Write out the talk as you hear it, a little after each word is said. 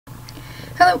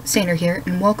Hello, Sandra here,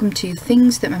 and welcome to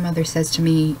things that my mother says to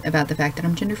me about the fact that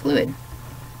I'm gender fluid.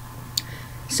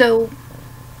 So,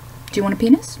 do you want a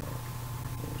penis?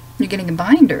 You're getting a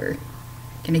binder.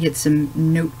 Can I get some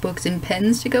notebooks and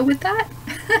pens to go with that?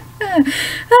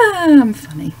 I'm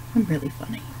funny. I'm really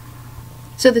funny.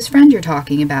 So this friend you're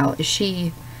talking about, is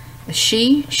she a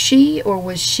she, or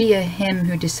was she a him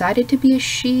who decided to be a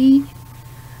she?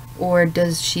 Or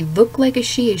does she look like a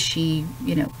she? Is she,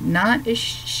 not a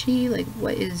she? Like,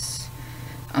 what is...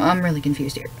 I'm really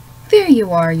confused here. There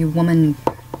you are, you woman,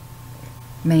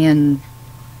 man,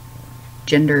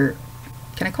 gender.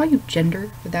 Can I call you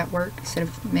gender? Would that work? Instead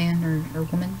of man or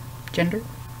woman? Gender?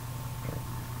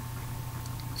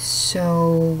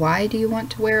 So, why do you want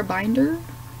to wear a binder?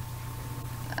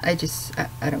 I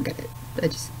don't get it.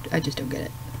 I just don't get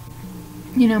it.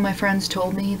 My friends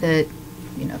told me that,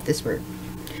 if this were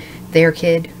their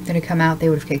kid that had come out, they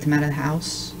would have kicked him out of the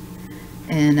house.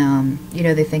 And,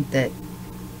 they think that,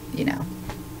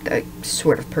 that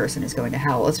sort of person is going to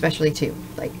hell, especially to,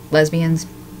 like, lesbians.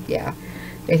 Yeah,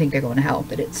 they think they're going to hell,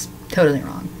 but it's totally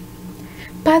wrong.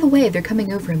 By the way, they're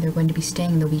coming over and they're going to be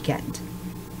staying the weekend.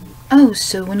 Oh,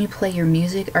 so when you play your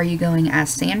music, are you going as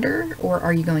Sander, or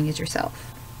are you going as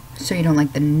yourself? So you don't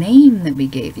like the name that we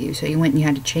gave you, so you went and you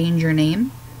had to change your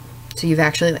name? So you've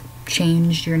actually,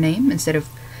 changed your name instead of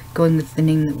going with the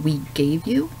name that we gave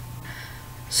you?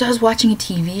 So I was watching a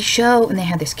TV show and they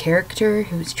had this character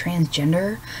who was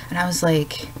transgender, and I was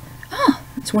like, oh,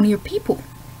 it's one of your people.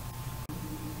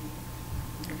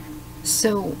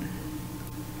 So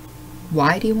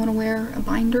why do you want to wear a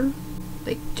binder?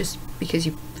 Like, just because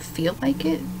you feel like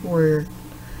it? Or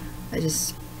I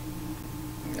just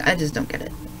don't get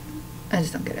it. I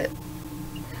just don't get it.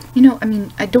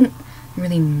 I don't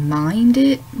really mind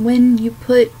it when you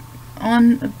put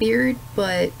on a beard,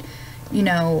 but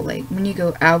like when you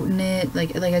go out in it,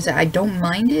 like I said, I don't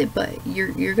mind it, but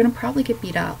you're gonna probably get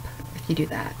beat up if you do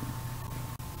that.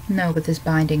 No, but this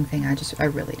binding thing, I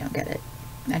really don't get it.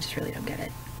 I just really don't get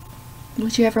it.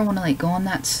 Would you ever want to go on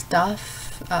that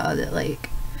stuff that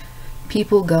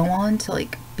people go on to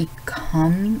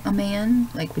become a man?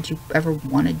 Would you ever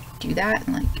want to do that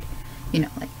and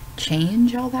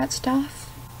change all that stuff?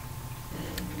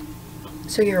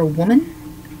 So you're a woman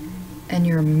and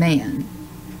you're a man.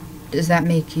 Does that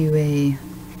make you a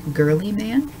girly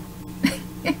man?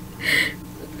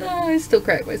 Oh, I still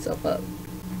crack myself up.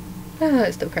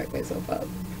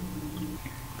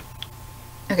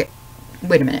 Okay,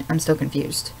 wait a minute. I'm still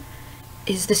confused.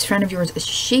 Is this friend of yours a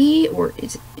she, or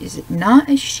is it not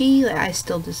a she? I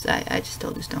still just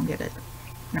don't get it.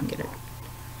 I don't get it.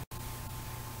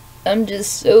 I'm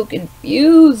just so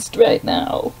confused right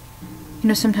now.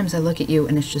 Sometimes I look at you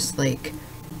and it's just like,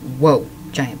 whoa,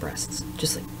 giant breasts.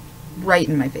 Just right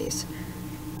in my face.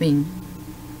 I mean,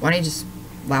 why don't you just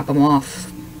lap them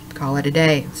off, call it a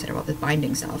day, instead of all this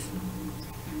binding stuff?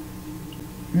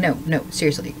 No,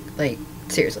 seriously.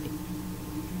 Seriously.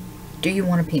 Do you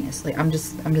want a penis? I'm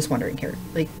just wondering here.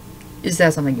 Is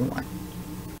that something you want?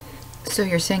 So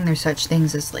you're saying there's such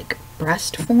things as,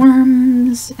 breast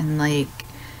forms, and,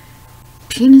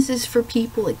 penises for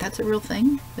people? That's a real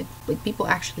thing? Like people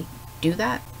actually do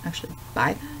that? Actually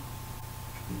buy that?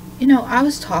 I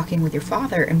was talking with your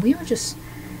father, and we were just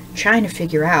trying to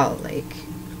figure out,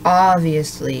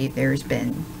 obviously there's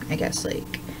been, I guess,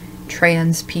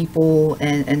 trans people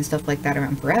and stuff like that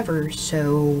around forever,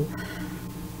 so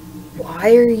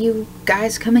why are you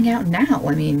guys coming out now?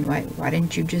 I mean, why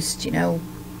didn't you just,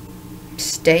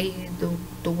 stay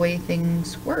the way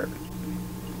things were?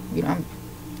 I'm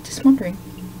just wondering.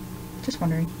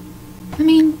 I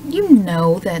mean,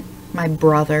 that my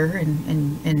brother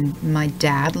and my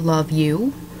dad love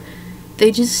you.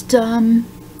 They just, don't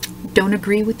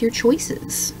agree with your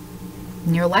choices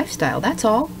and your lifestyle, that's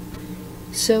all.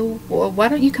 So, why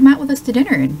don't you come out with us to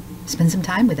dinner and spend some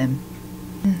time with him?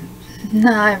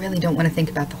 No, I really don't want to think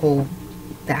about the whole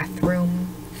bathroom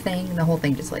thing. The whole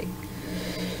thing just,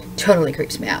 totally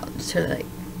creeps me out. It totally,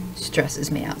 stresses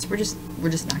me out. So we're just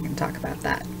not going to talk about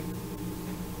that.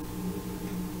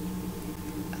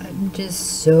 I'm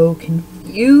just so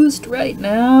confused right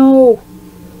now.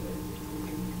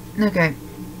 Okay.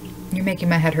 You're making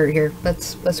my head hurt here.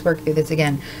 Let's work through this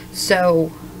again.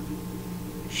 So,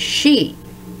 she.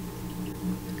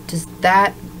 Does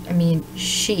that,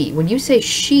 she. When you say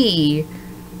she,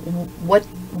 what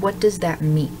does that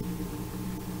mean?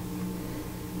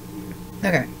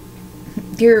 Okay.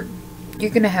 You're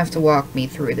gonna have to walk me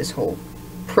through this whole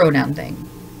pronoun thing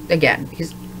again,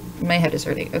 because my head is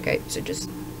hurting. Okay, so just...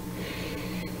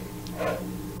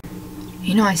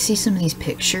 I see some of these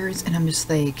pictures and I'm just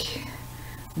like,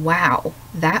 wow,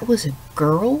 that was a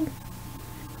girl?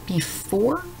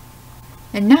 before,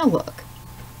 and now look.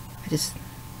 I just,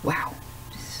 wow.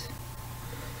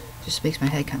 Just makes my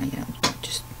head kind of,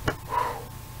 just, whew.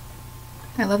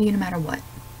 I love you no matter what.